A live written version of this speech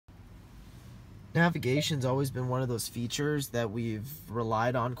Navigation's always been one of those features that we've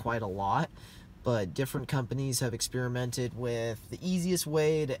relied on quite a lot, but different companies have experimented with the easiest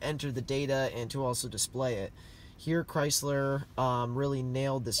way to enter the data and to also display it. Here, Chrysler really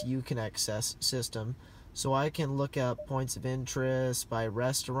nailed this Uconnect system, so I can look up points of interest by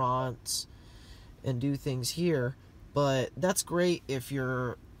restaurants and do things here. But that's great if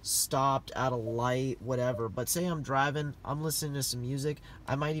you're stopped at a light, whatever. But say I'm driving, I'm listening to some music,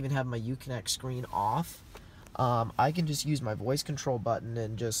 I might even have my Uconnect screen off. I can just use my voice control button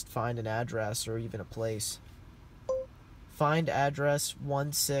and just find an address or even a place. Find address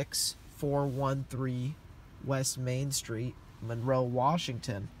 16413 West Main Street, Monroe,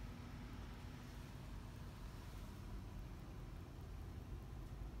 Washington.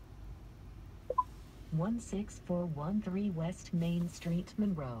 (16413) West Main Street,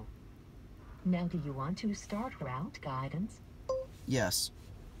 Monroe. Now do you want to start route guidance? Yes.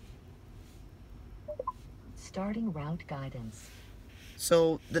 Starting route guidance.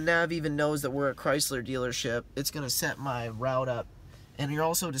 So the nav even knows that we're a Chrysler dealership. It's going to set my route up. And you're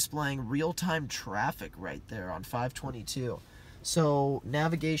also displaying real-time traffic right there on 522. So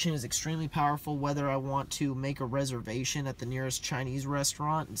navigation is extremely powerful whether I want to make a reservation at the nearest Chinese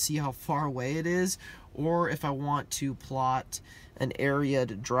restaurant and see how far away it is, or if I want to plot an area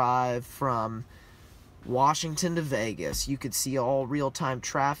to drive from Washington to Vegas. You could see all real-time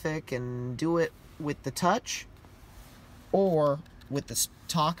traffic and do it with the touch or with the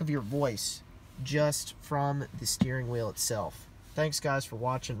talk of your voice just from the steering wheel itself. Thanks guys for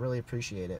watching, really appreciate it.